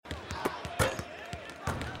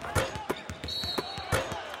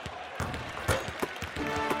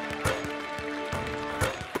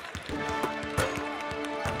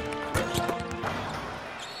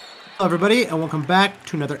Hello, everybody, and welcome back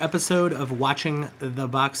to another episode of Watching the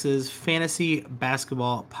Boxes Fantasy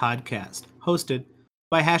Basketball Podcast, hosted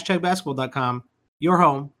by #basketball.com, your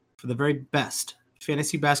home for the very best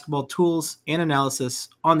fantasy basketball tools and analysis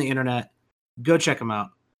on the internet. Go check them out,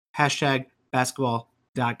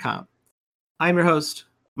 #basketball.com. I'm your host,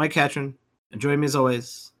 Mike Catron, and joining me as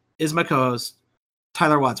always is my co-host,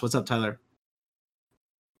 Tyler Watts. What's up, Tyler?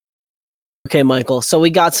 Okay, Michael. So we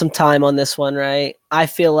got some time on this one, right? I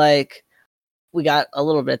feel like we got a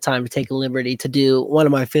little bit of time to take a liberty to do one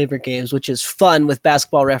of my favorite games, which is fun with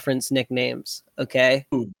Basketball Reference nicknames. Okay.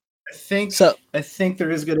 I think there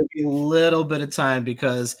is going to be a little bit of time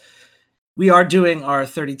because we are doing our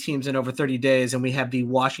 30 teams in over 30 days, and we have the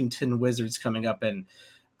Washington Wizards coming up, and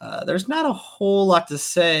there's not a whole lot to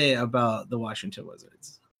say about the Washington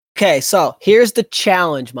Wizards. Okay, so here's the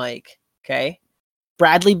challenge, Mike. Okay.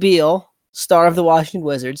 Bradley Beal, star of the Washington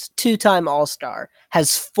Wizards, two-time All-Star,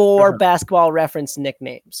 has 4 Basketball Reference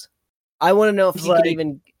nicknames. I want to know if you can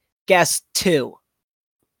even guess 2.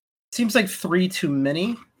 Seems like 3 too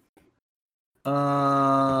many.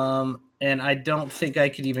 And I don't think I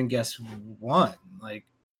could even guess 1. Like,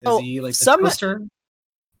 is he like the toaster?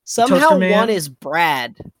 Somehow one is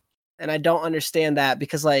Brad, and I don't understand that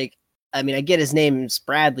because, I get his name's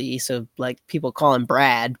Bradley, so people call him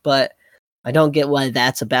Brad, but I don't get why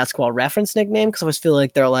that's a Basketball Reference nickname because I always feel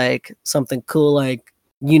like they're like something cool like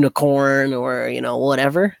unicorn or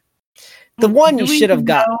whatever. The one you should have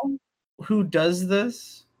got. Who does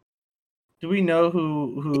this? Do we know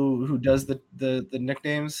who does the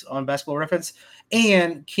nicknames on Basketball Reference?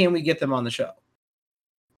 And can we get them on the show?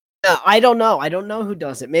 No, I don't know. I don't know who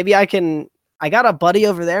does it. Maybe I can. I got a buddy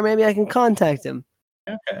over there. Maybe I can contact him.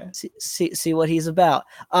 Okay. See what he's about.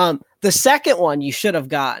 The second one you should have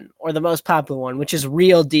gotten, or the most popular one, which is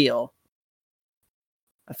Real Deal.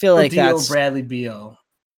 I feel like that's Bradley Beal.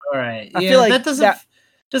 All right. I feel like that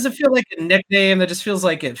doesn't feel like a nickname. That just feels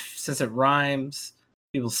like since it rhymes,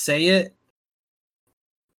 people say it.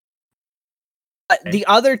 The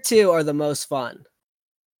other 2 are the most fun.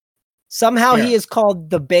 Somehow he is called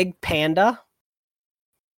the Big Panda.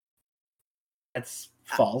 That's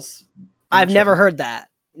false. I've never heard that.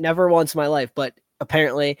 Never once in my life, but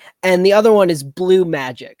apparently. And the other one is Blue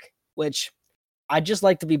Magic, which I just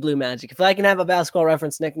like to be Blue Magic. If I can have a Basketball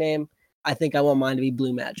Reference nickname, I think I want mine to be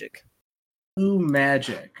Blue Magic. Blue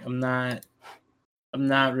Magic. I'm not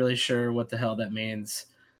really sure what the hell that means.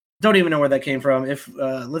 Don't even know where that came from.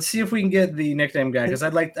 Let's see if we can get the nickname guy, because I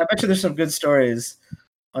bet you there's some good stories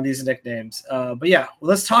on these nicknames. But yeah,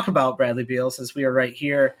 let's talk about Bradley Beal since we are right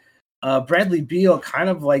here. Bradley Beal, kind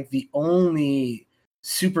of like the only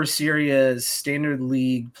super serious standard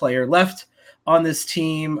league player left on this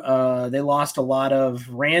team. They lost a lot of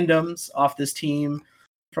randoms off this team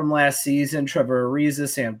from last season. Trevor Ariza,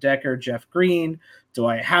 Sam Decker, Jeff Green,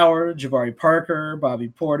 Dwight Howard, Jabari Parker, Bobby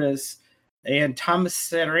Portis, and Thomas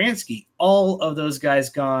Satoransky. All of those guys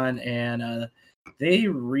gone, and they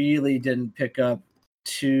really didn't pick up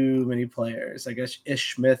too many players. I guess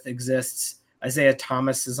Ish Smith exists. Isaiah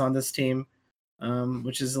Thomas is on this team,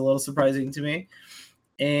 which is a little surprising to me.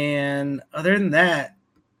 And other than that,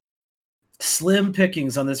 slim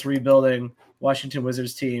pickings on this rebuilding Washington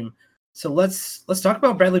Wizards team. So let's talk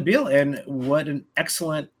about Bradley Beal and what an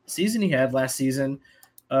excellent season he had last season.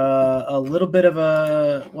 A little bit of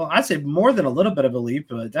I'd say more than a little bit of a leap,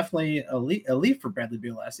 but definitely a leap for Bradley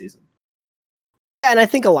Beal last season. And I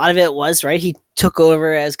think a lot of it was, right, he took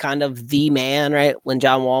over as kind of the man, right, when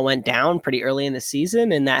John Wall went down pretty early in the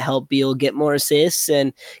season, and that helped Beal get more assists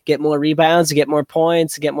and get more rebounds, get more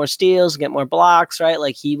points, get more steals, get more blocks, right?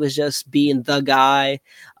 Like, he was just being the guy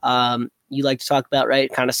you like to talk about,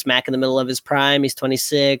 right, kind of smack in the middle of his prime. He's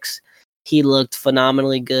 26. He looked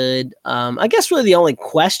phenomenally good. I guess really the only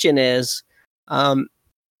question is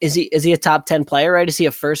he a top 10 player, right? Is he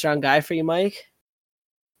a first-round guy for you, Mike?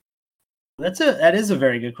 That is a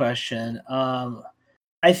very good question.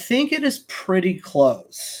 I think it is pretty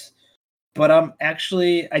close, but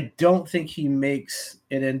I don't think he makes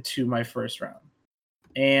it into my first round.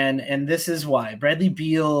 And this is why. Bradley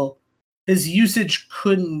Beal, his usage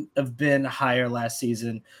couldn't have been higher last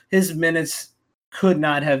season. His minutes could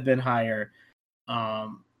not have been higher.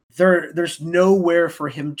 There's nowhere for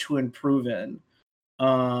him to improve in.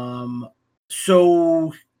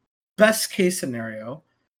 So best case scenario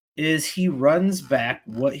is he runs back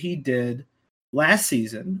what he did last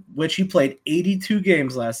season, which he played 82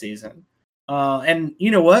 games last season. And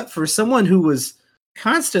you know what? For someone who was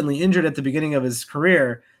constantly injured at the beginning of his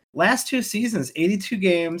career, last 2 seasons, 82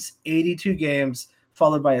 games,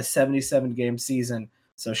 followed by a 77-game season.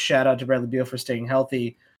 So shout out to Bradley Beal for staying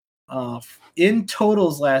healthy. in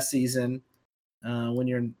totals last season, when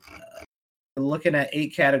you're looking at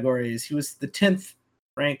 8 categories, he was the 10th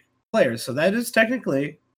ranked player. So that is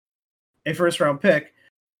technically a first round pick.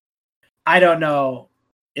 I don't know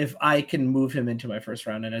if I can move him into my first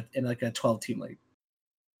round in like a 12 team league.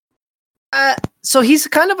 So he's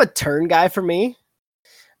kind of a turn guy for me.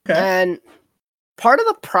 Okay. And part of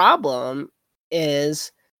the problem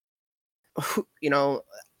is,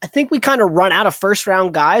 I think we kind of run out of first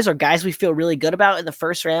round guys or guys we feel really good about in the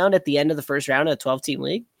first round at the end of the first round in a 12 team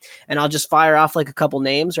league. And I'll just fire off like a couple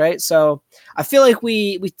names, right? So I feel like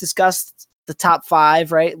we discussed the top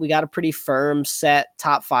 5, right? We got a pretty firm set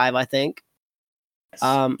top 5, I think.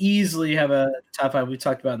 Easily have a top 5 we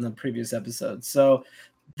talked about in the previous episode. So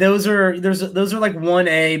those are like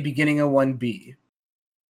 1A beginning of 1B.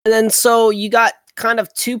 And then so you got kind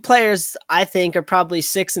of 2 players I think are probably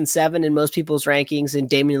 6 and 7 in most people's rankings in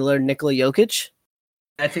Damian Lillard and Nikola Jokic.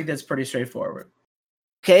 I think that's pretty straightforward.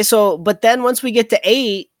 Okay, so but then once we get to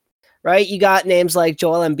 8, right, you got names like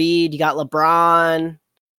Joel Embiid, you got LeBron.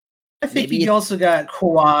 I think you also got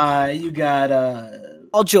Kawhi, you got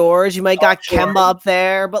Paul George, you might got Kemba up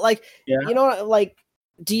there, but like,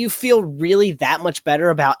 do you feel really that much better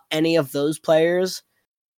about any of those players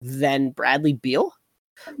than Bradley Beal?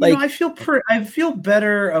 Like, I feel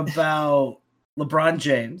better about LeBron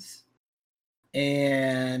James,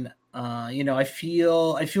 and I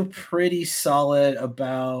feel pretty solid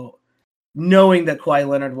about knowing that Kawhi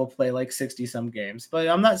Leonard will play like 60 some games, but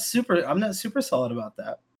I'm not super solid about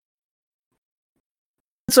that.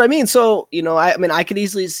 That's what I mean. So, I could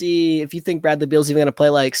easily see if you think Bradley Beal's even going to play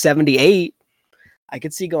like 78, I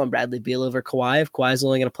could see going Bradley Beal over Kawhi if Kawhi's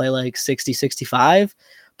only going to play like 60, 65.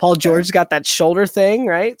 Paul George's got that shoulder thing,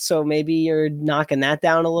 right? So maybe you're knocking that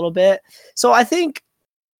down a little bit. So I think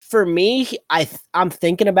for me, I'm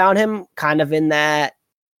thinking about him kind of in that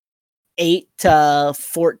 8 to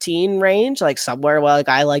 14 range, like somewhere where like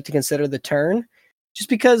I like to consider the turn, just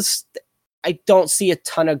because I don't see a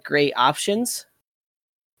ton of great options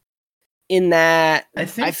in that. I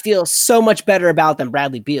feel so much better about than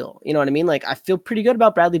Bradley Beal. You know what I mean? Like, I feel pretty good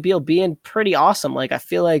about Bradley Beal being pretty awesome. Like, I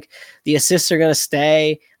feel like the assists are going to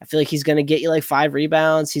stay. I feel like he's going to get you like 5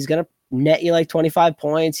 rebounds. He's going to net you like 25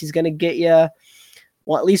 points. He's going to get you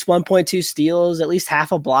at least 1.2 steals, at least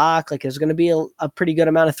half a block. Like, there's going to be a pretty good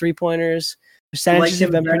amount of 3-pointers. Percentages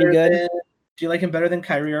have been pretty good. Do you like him better than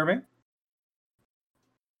Kyrie Irving?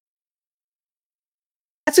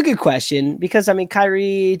 That's a good question, because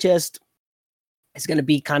Kyrie just is going to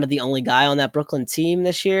be kind of the only guy on that Brooklyn team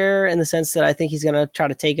this year, in the sense that I think he's going to try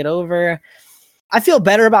to take it over. I feel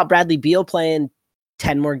better about Bradley Beal playing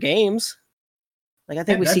 10 more games. Like, I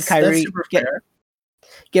think we see Kyrie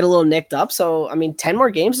get a little nicked up. So, 10 more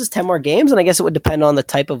games is 10 more games, and I guess it would depend on the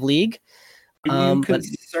type of league. Are you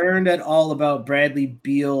concerned at all about Bradley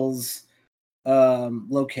Beal's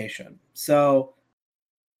location? So,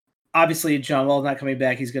 obviously, John Wall's not coming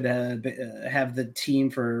back. He's going to have the team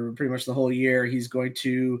for pretty much the whole year. He's going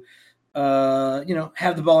to,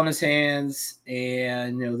 have the ball in his hands,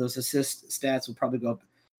 and those assist stats will probably go up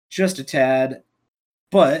just a tad.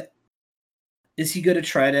 But is he going to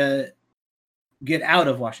try to get out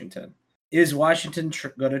of Washington? Is Washington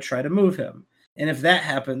going to try to move him? And if that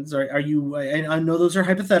happens, are you? I know those are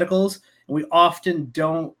hypotheticals, and we often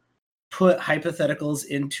don't put hypotheticals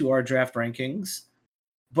into our draft rankings.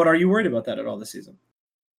 But are you worried about that at all this season?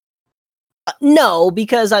 No,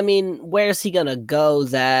 because where's he gonna go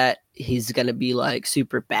that he's gonna be like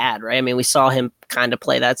super bad, right? We saw him kind of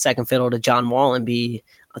play that second fiddle to John Wall and be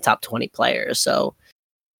a top 20 player. So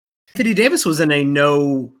Anthony Davis was in a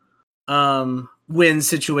no win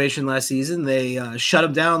situation last season. They shut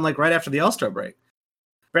him down like right after the All-Star break.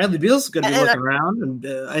 Bradley Beal's gonna be looking around,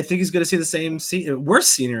 and I think he's gonna see the same worse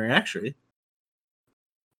scenery actually.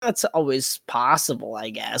 That's always possible, I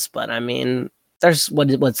guess. But there's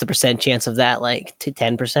what's the percent chance of that? Like to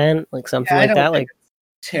 10%, like something like that. Like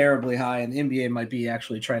terribly high, and the NBA might be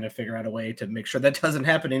actually trying to figure out a way to make sure that doesn't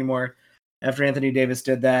happen anymore. After Anthony Davis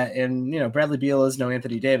did that, and Bradley Beal is no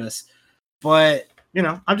Anthony Davis, but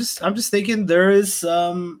I'm just thinking there is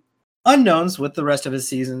some unknowns with the rest of his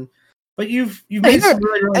season. But you've made some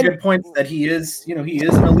really good points that he is an elite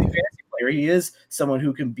fantasy player. He is someone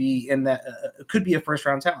who can be in that could be a first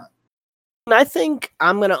round talent. I think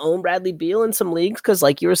I'm going to own Bradley Beal in some leagues because,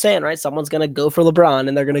 like you were saying, right, someone's going to go for LeBron,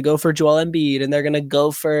 and they're going to go for Joel Embiid, and they're going to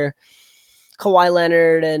go for Kawhi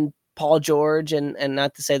Leonard and Paul George, and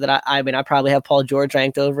not to say that I probably have Paul George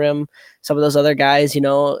ranked over him. Some of those other guys,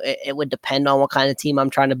 it would depend on what kind of team I'm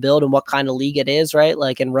trying to build and what kind of league it is, right?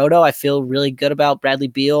 Like in Roto, I feel really good about Bradley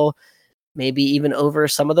Beal maybe even over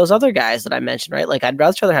some of those other guys that I mentioned, right? Like I'd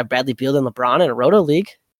rather have Bradley Beal than LeBron in a Roto league.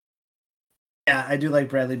 Yeah, I do like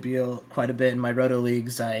Bradley Beal quite a bit in my Roto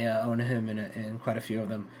leagues. I own him in quite a few of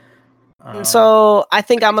them. So I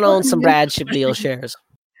think I'm going to own some Brad Beal shares.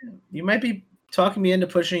 You might be talking me into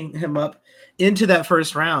pushing him up into that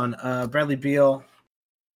first round. Bradley Beal,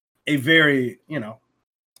 a very,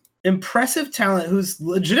 impressive talent who's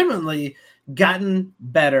legitimately gotten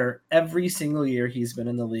better every single year he's been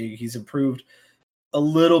in the league. He's improved a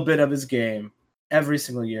little bit of his game every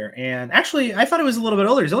single year. And actually, I thought it was a little bit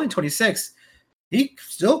older. He's only 26. He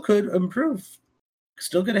still could improve.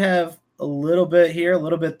 Still could have a little bit here, a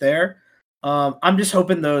little bit there. I'm just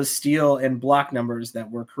hoping those steal and block numbers that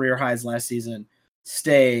were career highs last season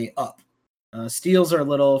stay up. Steals are a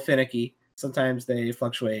little finicky. Sometimes they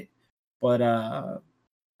fluctuate. But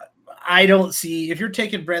I don't see, if you're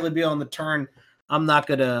taking Bradley Beal on the turn, I'm not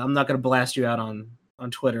gonna blast you out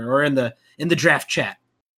on Twitter or in the draft chat,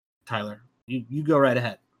 Tyler. You go right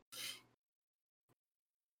ahead.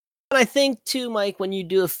 And I think too, Mike, when you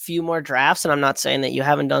do a few more drafts, and I'm not saying that you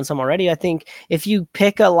haven't done some already, I think if you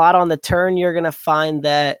pick a lot on the turn, you're going to find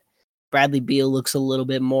that Bradley Beal looks a little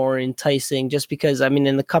bit more enticing just because, I mean,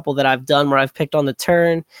 in the couple that I've done where I've picked on the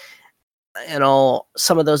turn,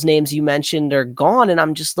 some of those names you mentioned are gone. And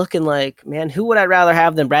I'm just looking like, man, who would I rather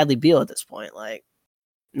have than Bradley Beal at this point? Like,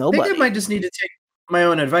 nobody. I think I might just need to take my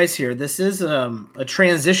own advice here. This is a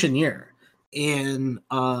transition year. And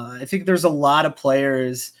I think there's a lot of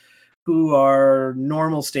players who are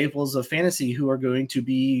normal staples of fantasy who are going to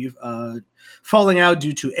be falling out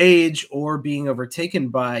due to age or being overtaken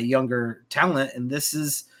by younger talent. And this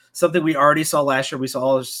is something we already saw last year. We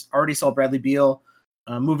already saw Bradley Beal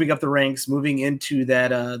moving up the ranks, moving into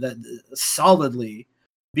that solidly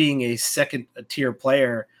being a second tier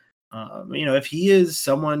player. If he is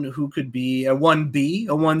someone who could be a 1B,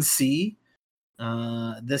 a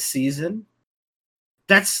 1C this season,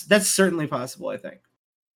 that's certainly possible, I think.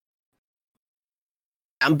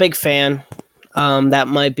 I'm a big fan. That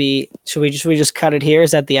might be. Should we just cut it here?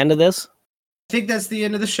 Is that the end of this? I think that's the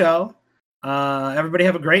end of the show. Everybody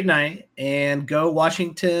have a great night and go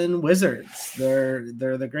Washington Wizards. They're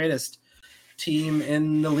the greatest team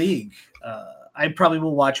in the league. I probably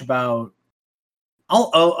will watch about.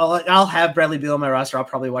 I'll have Bradley Beal on my roster. I'll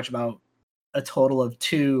probably watch about a total of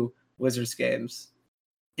 2 Wizards games,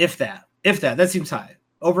 if that. That seems high.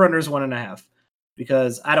 Over under is 1.5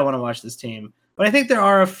 because I don't want to watch this team. But I think there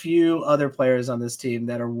are a few other players on this team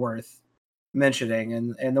that are worth mentioning.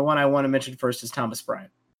 And the one I want to mention first is Thomas Bryant.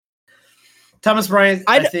 Thomas Bryant,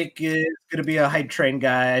 I think, is going to be a hype train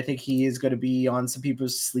guy. I think he is going to be on some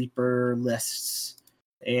people's sleeper lists.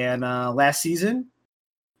 And last season,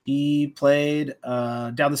 he played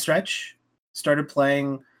down the stretch, started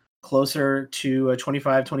playing closer to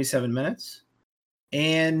 25, 27 minutes.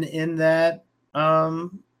 And in that,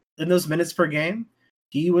 in those minutes per game,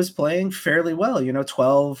 he was playing fairly well,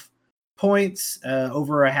 12 points,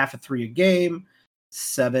 over a half a 3 a game,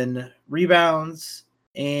 7 rebounds,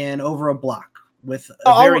 and over a block with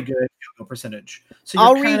a very good field goal percentage. So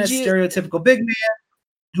you're kind of stereotypical big man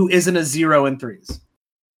who isn't a 0 in threes.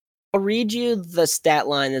 I'll read you the stat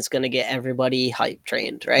line that's going to get everybody hype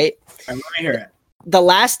trained, right? Let me hear it. The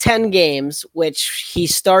last 10 games, which he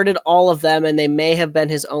started all of them, and they may have been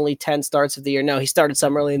his only 10 starts of the year. No, he started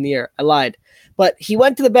some early in the year. I lied. But he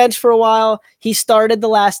went to the bench for a while. He started the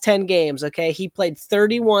last 10 games, okay? He played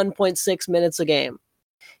 31.6 minutes a game.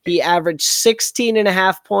 He averaged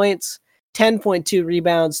 16.5 points, 10.2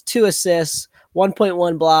 rebounds, 2 assists,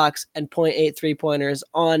 1.1 blocks, and 0.8 3-pointers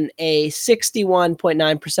on a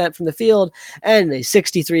 61.9% from the field and a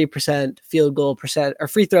 63% field goal percent or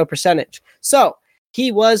free throw percentage. So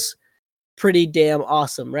he was pretty damn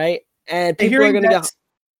awesome, right? And people are going to go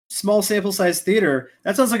small sample size theater.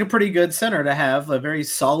 That sounds like a pretty good center to have, a very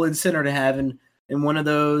solid center to have in one of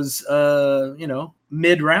those,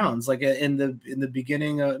 mid rounds, like in the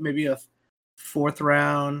beginning, maybe a 4th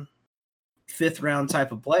round, 5th round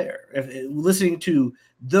type of player. If listening to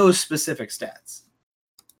those specific stats.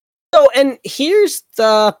 So, and here's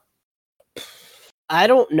the,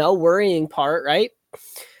 worrying part, right?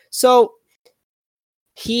 So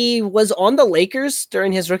he was on the Lakers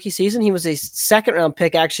during his rookie season. He was a 2nd round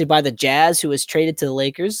pick actually by the Jazz, who was traded to the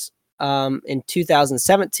Lakers in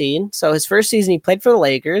 2017. So his first season he played for the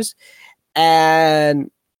Lakers,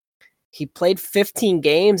 and he played 15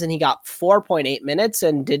 games and he got 4.8 minutes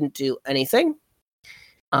and didn't do anything.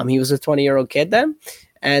 He was a 20-year-old kid then.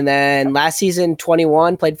 And then last season,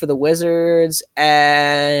 21, played for the Wizards,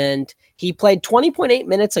 and he played 20.8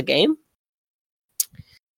 minutes a game.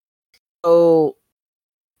 So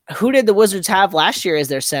Who did the Wizards have last year as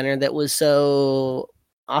their center that was so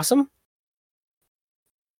awesome?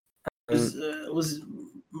 Was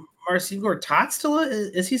Marcin Gortat still?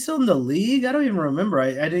 Is he still in the league? I don't even remember.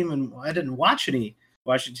 I didn't watch any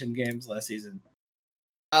Washington games last season.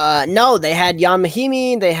 No, they had Jan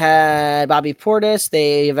Mahimi, they had Bobby Portis,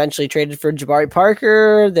 they eventually traded for Jabari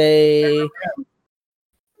Parker. They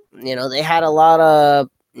had a lot of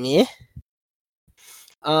It's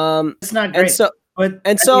not great. But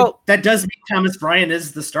that does mean Thomas Bryant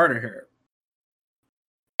is the starter here.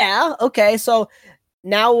 Yeah, okay. So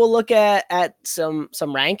now we'll look at some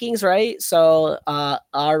rankings, right? So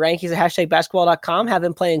our rankings at #basketball.com have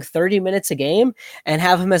him playing 30 minutes a game and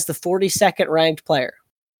have him as the 42nd ranked player.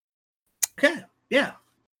 Okay, yeah.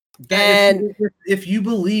 And if you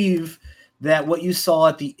believe that what you saw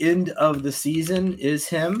at the end of the season is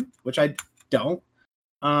him, which I don't,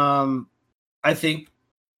 I think,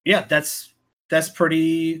 yeah, that's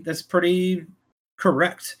pretty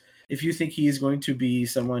correct. If you think he's going to be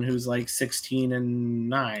someone who's like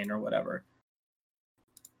 16-9 or whatever.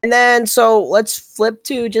 And then, so let's flip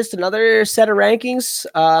to just another set of rankings.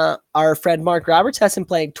 Our friend Mark Roberts has him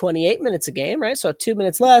playing 28 minutes a game, right? So 2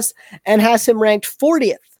 minutes less, and has him ranked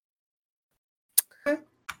 40th. Okay.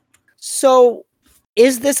 So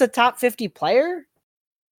is this a top 50 player?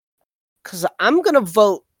 Because I'm going to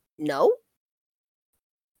vote no.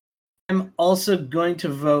 I'm also going to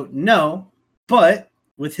vote no, but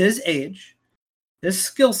with his age, his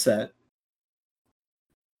skill set,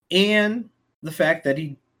 and the fact that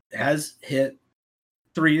he has hit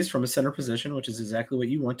threes from a center position, which is exactly what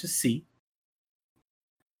you want to see.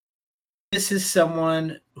 This is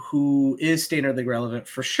someone who is standard league relevant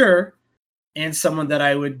for sure, and someone that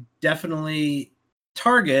I would definitely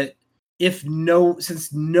target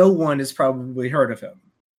since no one has probably heard of him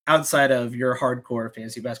outside of your hardcore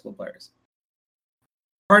fantasy basketball players.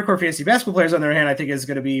 Hardcore fantasy basketball players, on their hand, I think is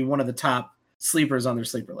going to be one of the top sleepers on their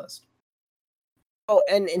sleeper list. Oh,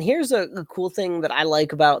 and here's a cool thing that I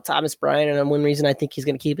like about Thomas Bryant, and one reason I think he's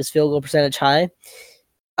going to keep his field goal percentage high.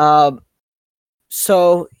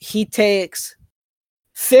 So he takes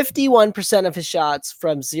 51% of his shots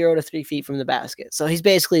from 0 to 3 feet from the basket. So he's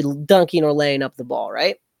basically dunking or laying up the ball,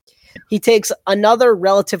 right? He takes another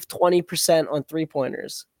relative 20% on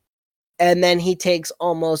 3-pointers. And then he takes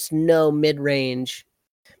almost no mid-range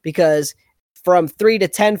because from 3 to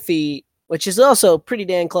 10 feet, which is also pretty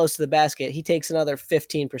damn close to the basket, he takes another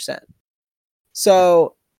 15%.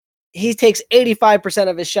 So he takes 85%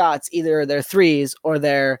 of his shots, either they're threes or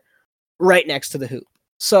they're right next to the hoop.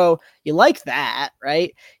 So you like that,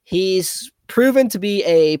 right? He's proven to be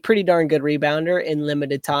a pretty darn good rebounder in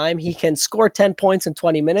limited time. He can score 10 points in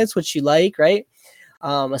 20 minutes, which you like, right?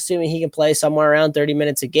 Assuming he can play somewhere around 30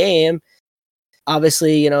 minutes a game.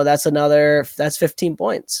 Obviously, that's 15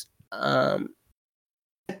 points.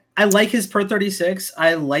 I like his per 36.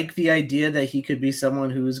 I like the idea that he could be someone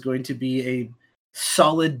who is going to be a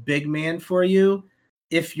solid big man for you.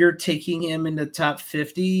 If you're taking him in the top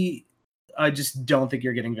 50, I just don't think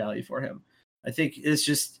you're getting value for him. I think it's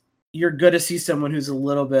just, you're going to see someone who's a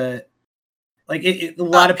little bit like a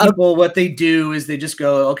lot of people, what they do is they just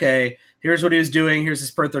go, okay, here's what he was doing. Here's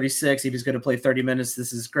his per 36. He was going to play 30 minutes.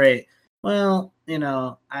 This is great. Well,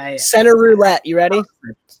 center roulette. You ready?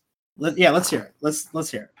 Yeah, let's hear it.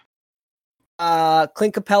 Let's hear it.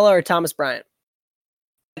 Clint Capella or Thomas Bryant?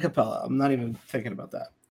 Capella. I'm not even thinking about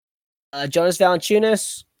that. Jonas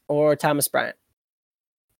Valanciunas or Thomas Bryant?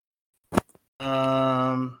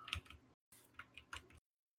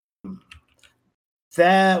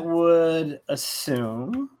 That would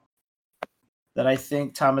assume that I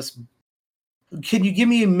think Thomas. Can you give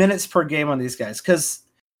me minutes per game on these guys?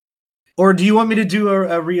 Or do you want me to do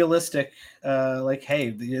a realistic,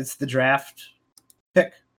 hey, it's the draft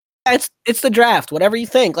pick? It's the draft. Whatever you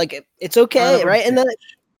think, it's okay, right? And then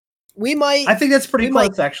we might. I think that's pretty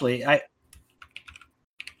close, actually. I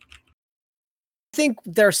think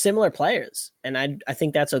they're similar players, and I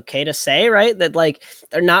think that's okay to say, right? That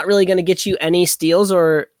they're not really going to get you any steals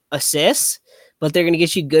or assists, but they're going to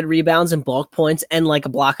get you good rebounds and bulk points and a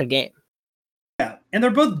block a game. Yeah, and they're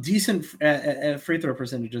both decent at free throw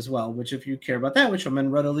percentage as well, which if you care about that, which I'm in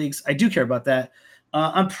Roto Leagues, I do care about that.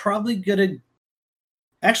 I'm probably going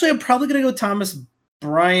to go Thomas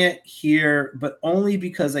Bryant here, but only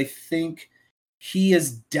because I think he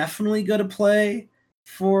is definitely going to play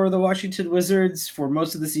for the Washington Wizards for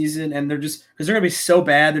most of the season, and because they're going to be so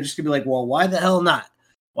bad, they're just going to be like, well, why the hell not?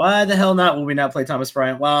 Why the hell not will we not play Thomas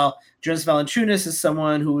Bryant? Well, Jonas Valanciunas is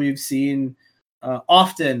someone who we've seen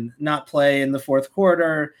often not play in the fourth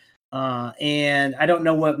quarter, and I don't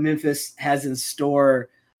know what Memphis has in store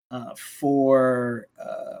for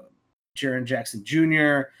Jaren Jackson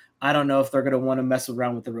Jr. I don't know if they're going to want to mess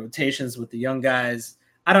around with the rotations with the young guys.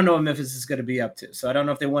 I don't know what Memphis is going to be up to. So I don't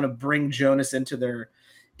know if they want to bring Jonas into their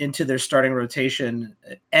starting rotation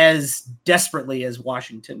as desperately as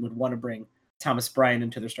Washington would want to bring Thomas Bryant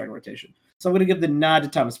into their starting rotation. So I'm going to give the nod to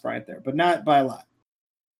Thomas Bryant there, but not by a lot.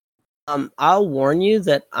 I'll warn you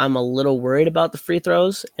that I'm a little worried about the free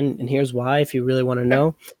throws, and here's why, if you really want to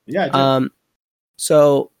know. Yeah, I do.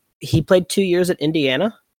 So he played 2 years at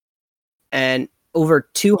Indiana, and over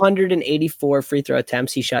 284 free throw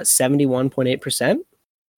attempts, he shot 71.8%.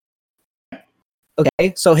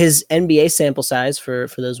 Okay, so his NBA sample size, for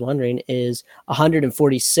those wondering, is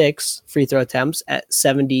 146 free throw attempts at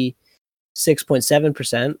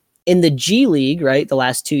 76.7%. In the G League, right, the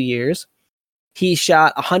last 2 years, he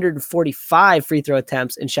shot 145 free throw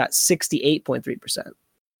attempts and shot 68.3%.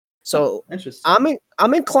 So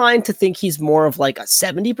I'm inclined to think he's more of like a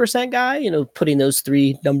 70% guy, you know, putting those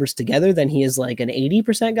three numbers together, than he is like an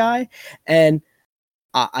 80% guy. And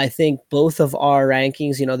I think both of our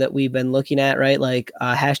rankings, you know, that we've been looking at, right? Like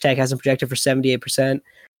hashtag has him projected for 78%.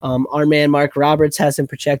 Our man Mark Roberts has him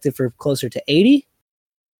projected for closer to 80.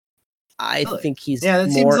 I think he's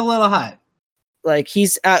seems a little high. Like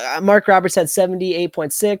he's Mark Roberts had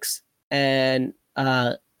 78.6 and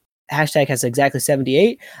hashtag has exactly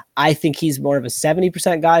 78. I think he's more of a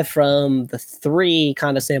 70% guy from the three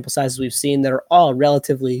kind of sample sizes we've seen that are all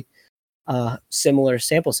relatively similar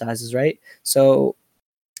sample sizes, right? So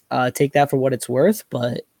take that for what it's worth.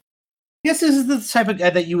 But I guess this is the type of guy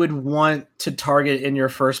that you would want to target in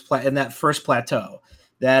your in that first plateau,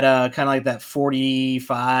 that kind of like that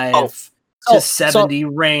 45 to 70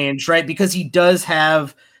 range, right? Because he does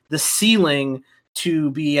have the ceiling to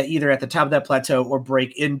be either at the top of that plateau or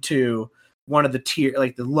break into one of the tier,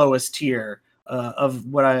 like the lowest tier of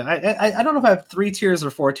what I don't know if I have 3 tiers or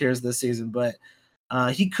 4 tiers this season, but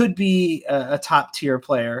he could be a top tier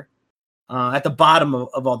player at the bottom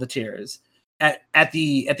of all the tiers at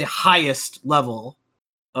the highest level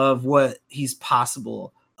of what he's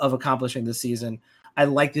possible of accomplishing this season. I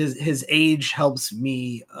like his age helps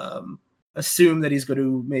me assume that he's got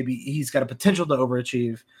a potential to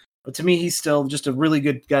overachieve, but to me, he's still just a really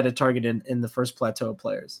good guy to target in the first plateau of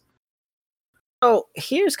players. So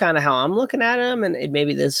here's kind of how I'm looking at him, and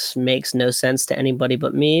maybe this makes no sense to anybody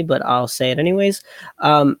but me, but I'll say it anyways.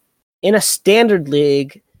 In a standard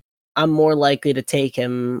league, I'm more likely to take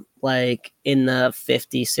him like in the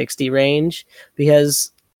 50, 60 range,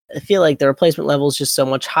 because I feel like the replacement level is just so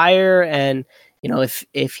much higher. And, you know,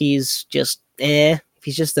 if he's just if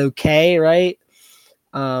he's just okay, right?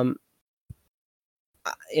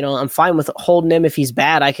 You know, I'm fine with holding him. If he's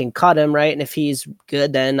bad, I can cut him, right? And if he's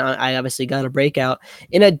good, then I obviously got a breakout.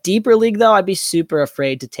 In a deeper league, though, I'd be super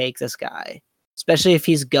afraid to take this guy, especially if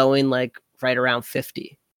he's going like right around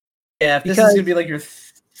 50. Yeah, if this is gonna be like your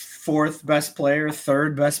fourth best player,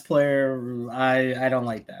 third best player, I don't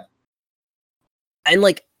like that. And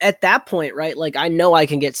like at that point, right? Like I know I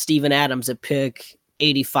can get Steven Adams at pick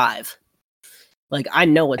 85. Like I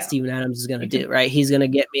know what Steven Adams is going to do, right? He's going to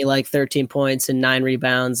get me like 13 points and 9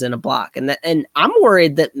 rebounds and a block. And I'm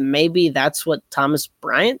worried that maybe that's what Thomas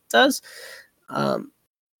Bryant does.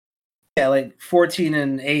 Like 14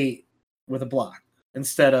 and 8 with a block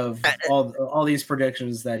instead of all these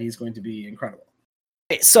predictions that he's going to be incredible.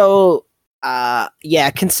 So,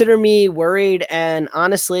 consider me worried. And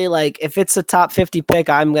honestly, like if it's a top 50 pick,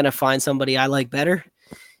 I'm going to find somebody I like better.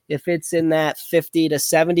 If it's in that 50 to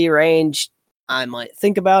 70 range, I might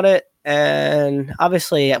think about it. And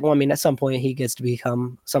obviously, well, I mean, at some point he gets to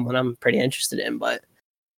become someone I'm pretty interested in, but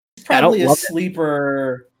probably a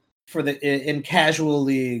sleeper for in casual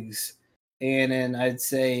leagues, and in I'd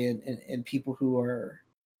say in people who are,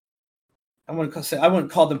 I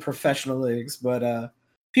wouldn't call them professional leagues, but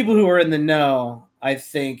people who are in the know. I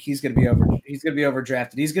think he's going to be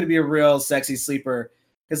overdrafted. He's going to be a real sexy sleeper.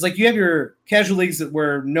 It's like you have your casual leagues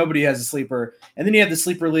where nobody has a sleeper, and then you have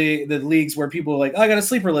the leagues where people are like, oh, I got a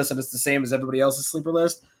sleeper list, and it's the same as everybody else's sleeper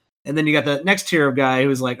list. And then you got the next tier of guy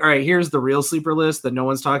who's like, all right, here's the real sleeper list that no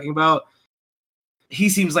one's talking about. He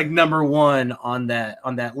seems like number one on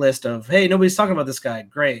that list of, hey, nobody's talking about this guy.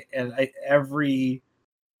 Great. And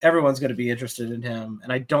everyone's going to be interested in him.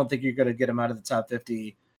 And I don't think you're going to get him out of the top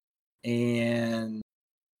 50. And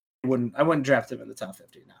I wouldn't draft him in the top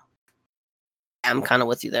 50 now. I'm kind of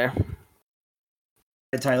with you there.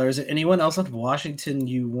 Tyler, is there anyone else on Washington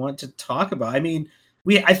you want to talk about? I mean,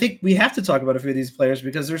 I think we have to talk about a few of these players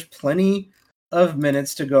because there's plenty of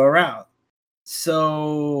minutes to go around.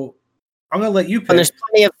 So I'm going to let you pick. And there's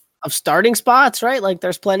plenty of starting spots, right? Like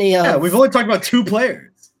there's plenty of... Yeah, we've only talked about 2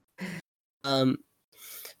 players.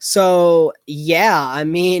 So, yeah, I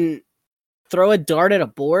mean, throw a dart at a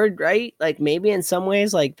board, right? Like maybe in some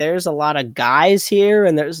ways, like there's a lot of guys here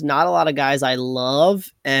and there's not a lot of guys I love.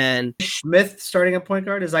 And Smith starting at point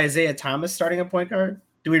guard? Is Isaiah Thomas starting at point guard?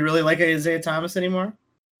 Do we really like Isaiah Thomas anymore?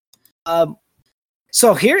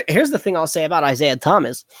 So here's the thing I'll say about Isaiah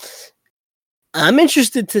Thomas. I'm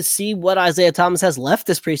interested to see what Isaiah Thomas has left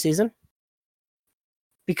this preseason.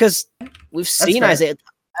 Because we've seen Isaiah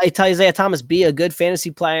Thomas be a good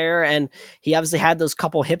fantasy player, and he obviously had those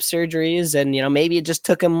couple hip surgeries, and maybe it just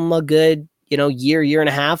took him a good year and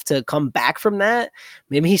a half to come back from that.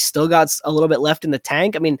 Maybe he's still got a little bit left in the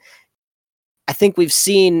tank. I mean, I think we've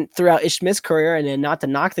seen throughout Ish Smith's career, and then not to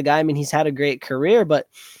knock the guy, I mean, he's had a great career, but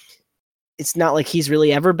it's not like he's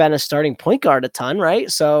really ever been a starting point guard a ton, right?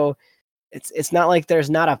 So it's not like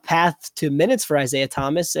there's not a path to minutes for Isaiah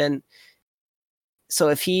Thomas, and so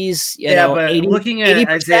if he's, but 80, looking at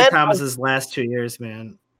Isaiah Thomas's last 2 years,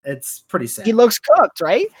 man, it's pretty sad. He looks cooked,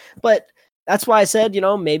 right? But that's why I said,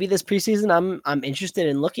 maybe this preseason I'm interested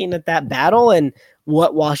in looking at that battle and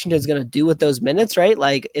what Washington's going to do with those minutes, right?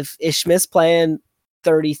 Like if Ish Smith's playing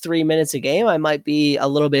 33 minutes a game, I might be a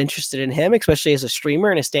little bit interested in him, especially as a streamer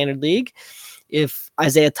in a standard league. If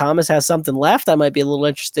Isaiah Thomas has something left, I might be a little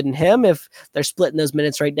interested in him. If they're splitting those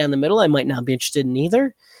minutes right down the middle, I might not be interested in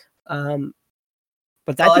either.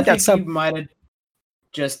 But I think that's something. Might have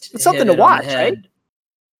just it's something to watch, right?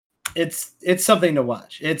 It's something to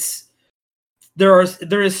watch. There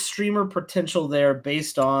is streamer potential there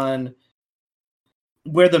based on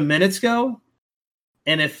where the minutes go,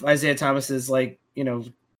 and if Isaiah Thomas is his body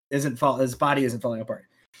isn't falling apart.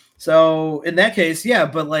 So in that case, yeah,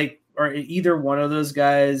 but are either one of those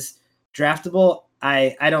guys draftable?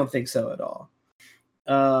 I don't think so at all.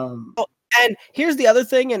 And here's the other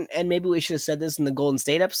thing, and maybe we should have said this in the Golden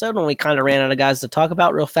State episode when we kind of ran out of guys to talk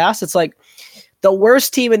about real fast. It's like the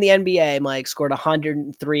worst team in the NBA, Mike, scored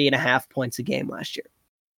 103.5 points a game last year.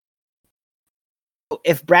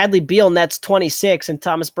 If Bradley Beal nets 26 and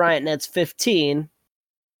Thomas Bryant nets 15,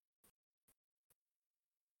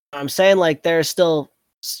 I'm saying there's still,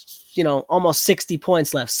 almost 60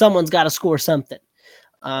 points left. Someone's got to score something.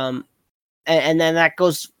 And then that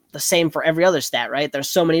goes the same for every other stat, right? There's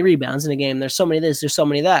so many rebounds in a game. There's so many this, there's so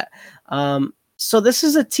many that. So this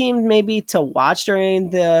is a team maybe to watch during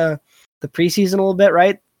the preseason a little bit,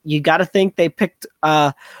 right? You got to think they picked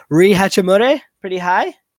Rui Hachimura pretty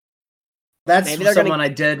high. That's someone I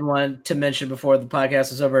did want to mention before the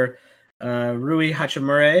podcast was over. Rui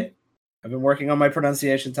Hachimura. I've been working on my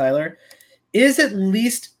pronunciation, Tyler. Is at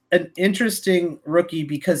least an interesting rookie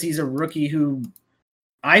because he's a rookie who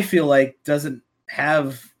I feel like doesn't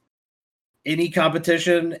have any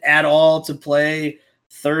competition at all to play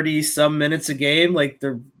 30 some minutes a game.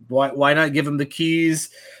 Why not give him the keys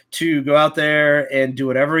to go out there and do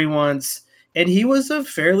whatever he wants? And he was a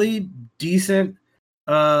fairly decent,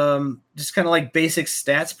 just kind of basic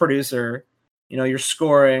stats producer. You're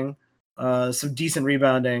scoring, some decent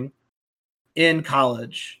rebounding in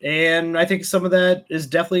college. And I think some of that is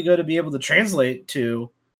definitely going to be able to translate to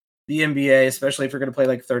the NBA, especially if you're going to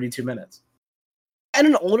play 32 minutes. And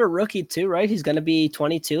an older rookie too, right? He's going to be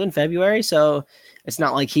 22 in February, so it's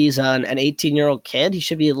not like he's an 18-year-old kid. He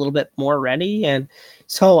should be a little bit more ready. And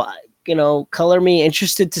so, color me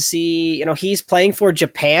interested to see, he's playing for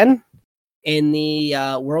Japan in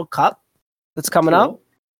the World Cup that's coming up.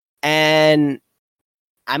 And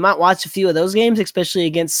I might watch a few of those games, especially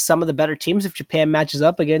against some of the better teams if Japan matches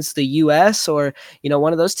up against the U.S. or,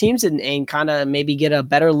 one of those teams and kind of maybe get a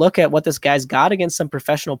better look at what this guy's got against some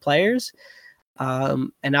professional players.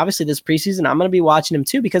 And obviously this preseason, I'm going to be watching him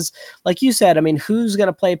too, because like you said, I mean, who's going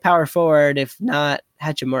to play power forward if not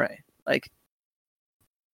Hachimura? There's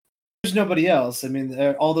nobody else. I mean,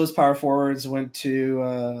 all those power forwards went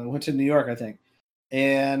to New York, I think.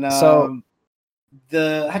 And so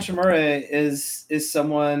the Hachimura is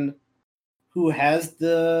someone who has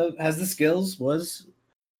the skills, was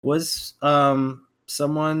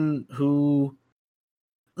someone who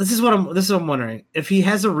this is what I'm wondering. If he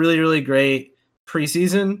has a really, really great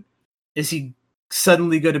preseason, is he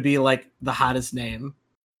suddenly going to be the hottest name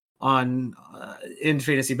on in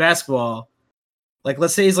fantasy basketball?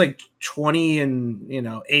 Let's say he's 20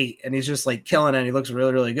 and 8 and he's just killing it and he looks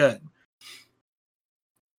really, really good.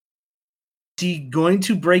 Is he going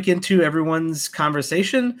to break into everyone's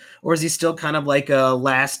conversation, or is he still kind of a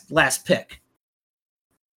last pick?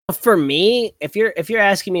 For me, if you're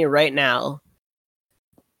asking me right now,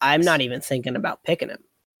 I'm not even thinking about picking him.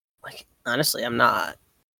 Honestly, I'm not.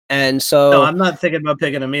 And so no, I'm not thinking about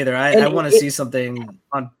picking him either. I want to see something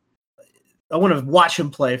on. I want to watch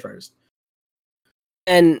him play first.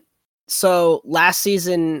 And so last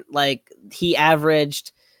season, he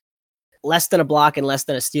averaged less than a block and less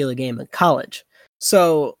than a steal a game in college.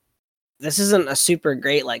 So this isn't a super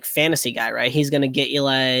great like fantasy guy, right? He's going to get you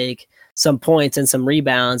like some points and some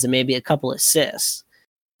rebounds and maybe a couple assists.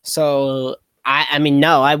 So I mean,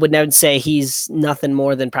 no, I would never say he's nothing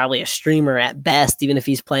more than probably a streamer at best, even if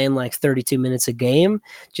he's playing like 32 minutes a game.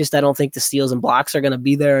 Just I don't think the steals and blocks are going to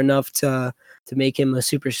be there enough to make him a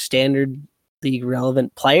super standard league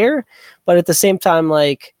relevant player. But at the same time,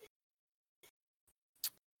 like,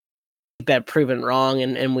 got proven wrong,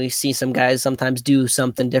 and we see some guys sometimes do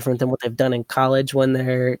something different than what they've done in college when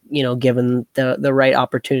they're, you know, given the right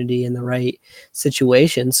opportunity and the right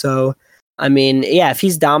situation. So I mean, yeah, if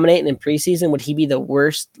he's dominating in preseason, would he be the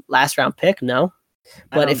worst last round pick? No.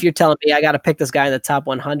 But if you're telling me I got to pick this guy in the top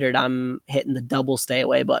 100, I'm hitting the double stay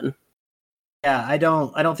away button. Yeah, I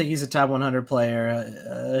don't think he's a top 100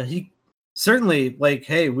 player. He certainly, like,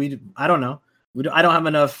 hey, I don't know. I don't have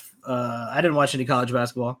enough. I didn't watch any college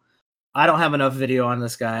basketball. I don't have enough video on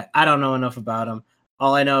this guy. I don't know enough about him.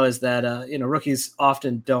 All I know is that, rookies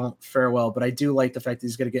often don't fare well, but I do like the fact that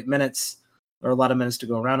he's going to get minutes, or a lot of minutes to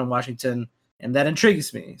go around in Washington, and that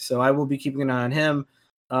intrigues me. So I will be keeping an eye on him.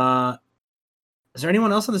 Is there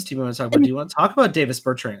anyone else on this team you want to talk about? Do you want to talk about Davis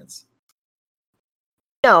Bertans?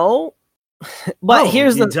 No, but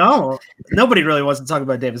here's the don't. Nobody really wants to talk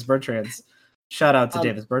about Davis Bertans. Shout out to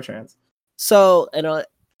Davis Bertans. So,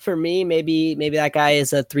 for me, maybe that guy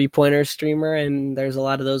is a 3-pointer streamer, and there's a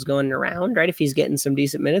lot of those going around, right? If he's getting some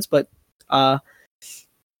decent minutes, but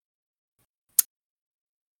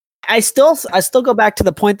I still go back to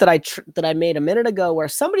the point that I made a minute ago, where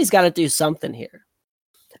somebody's got to do something here,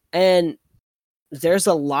 and there's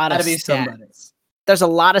a lot of stats. There's a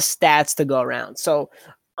lot of stats to go around. So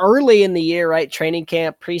early in the year, right, training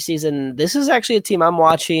camp, preseason, this is actually a team I'm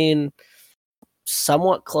watching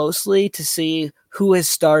somewhat closely to see who is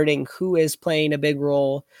starting, who is playing a big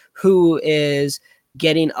role, who is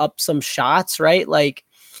getting up some shots, right? Like,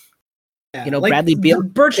 like Bradley Beal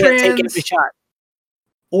can't take every shot.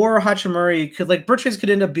 Or Hachimura Bertans could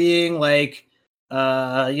end up being like,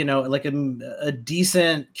 like a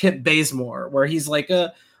decent Kip Bazemore, where he's like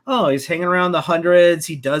he's hanging around the hundreds.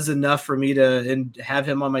 He does enough for me to have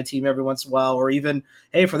him on my team every once in a while. Or even,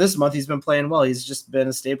 hey, for this month, he's been playing well. He's just been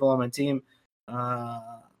a staple on my team.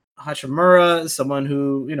 Hachimura, someone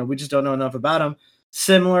who, we just don't know enough about him.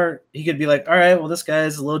 Similar, he could be like, all right, well, this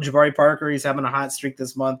guy's a little Jabari Parker. He's having a hot streak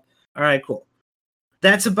this month. All right, cool.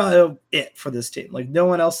 That's about it for this team. Like, no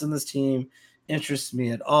one else in this team interests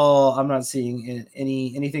me at all. I'm not seeing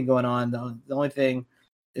anything going on. The only thing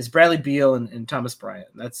is Bradley Beal and Thomas Bryant.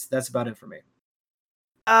 That's about it for me.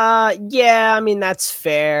 Yeah, I mean, that's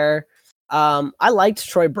fair. I liked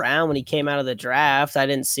Troy Brown when he came out of the draft. I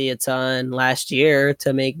didn't see a ton last year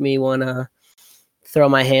to make me want to throw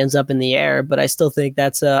my hands up in the air, but I still think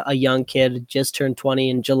that's a young kid, just turned 20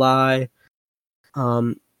 in July.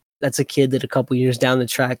 That's a kid that a couple years down the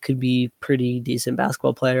track could be pretty decent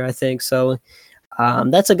basketball player, I think. So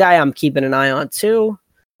that's a guy I'm keeping an eye on too.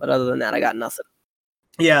 But other than that, I got nothing.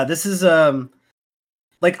 Yeah, this is I'm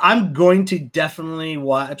going to definitely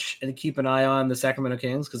watch and keep an eye on the Sacramento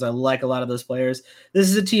Kings because I like a lot of those players. This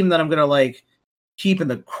is a team that I'm going to keep in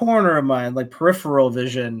the corner of my peripheral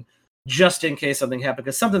vision just in case something happens,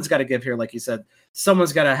 because something's got to give here. Like you said,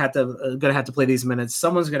 someone's going to have to play these minutes.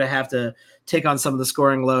 Someone's going to have to take on some of the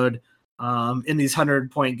scoring load in these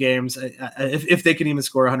 100-point games, if they can even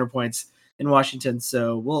score 100 points in Washington.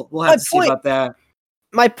 So we'll have to see about that.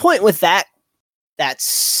 My point with that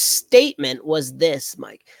statement was this,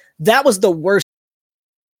 Mike. That was the worst.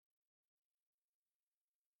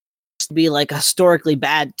 To be like a historically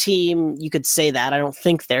bad team, you could say that. I don't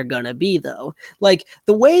think they're gonna be, though. Like,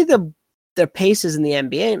 the way their pace is in the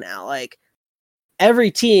NBA now, like,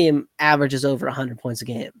 every team averages over 100 points a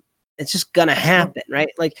game. It's just gonna happen, right?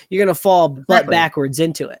 Like, you're gonna fall butt backwards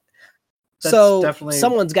into it. So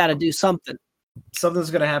someone's got to do something.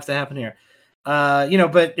 Something's gonna have to happen here.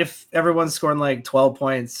 But if everyone's scoring 12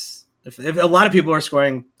 points, if a lot of people are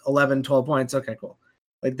scoring 11, 12 points, okay, cool.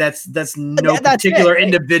 Like, that's no particular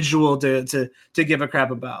individual to give a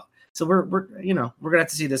crap about. So we're gonna have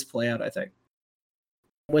to see this play out, I think.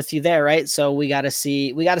 With you there, right? So we gotta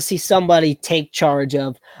see somebody take charge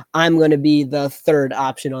of, I'm gonna be the third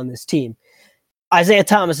option on this team. Isaiah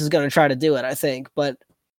Thomas is gonna try to do it, I think, but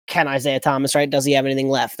can Isaiah Thomas, right? Does he have anything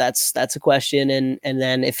left? That's a question. And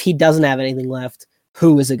then if he doesn't have anything left,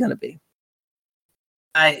 who is it gonna be?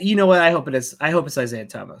 You know what? I hope it is. I hope it's Isaiah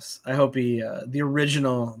Thomas. I hope he, the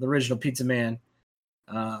original pizza man.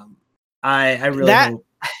 I really hope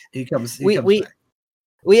he comes.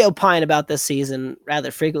 We opine about this season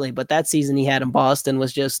rather frequently, but that season he had in Boston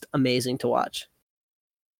was just amazing to watch.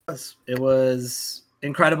 It was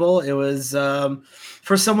incredible. It was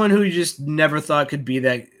for someone who just never thought could be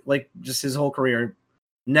that, like just his whole career,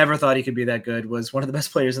 never thought he could be that good, was one of the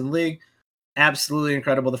best players in the league. Absolutely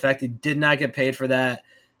incredible. The fact he did not get paid for that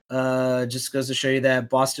just goes to show you that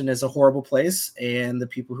Boston is a horrible place and the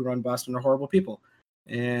people who run Boston are horrible people.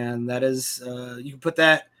 And that is, you can put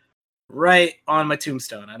that right on my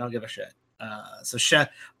tombstone. I don't give a shit. So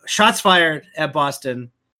shots fired at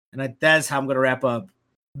Boston. And that's how I'm going to wrap up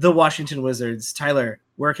the Washington Wizards. Tyler,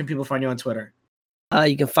 where can people find you on Twitter?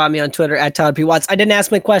 You can find me on Twitter at Tyler P. Watts. I didn't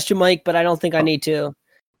ask my question, Mike, but I don't think I need to.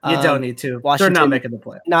 You don't need to. Washington, they're not making the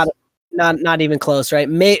playoffs. Not even close, right?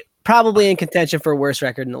 Probably in contention for worst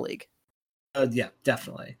record in the league. Yeah,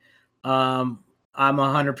 definitely. I'm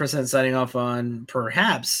 100% signing off on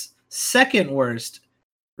perhaps second worst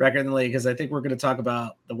record in the league, because I think we're going to talk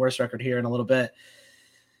about the worst record here in a little bit.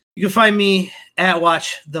 You can find me at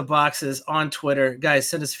Watch the Boxes on Twitter. Guys,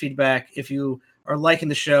 send us feedback if you are liking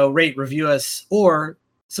the show. Rate, review us, or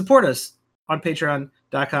support us on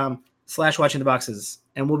patreon.com/watchingtheboxes.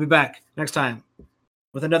 And we'll be back next time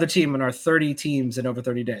with another team in our 30 teams in over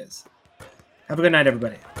 30 days. Have a good night,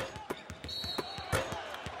 everybody.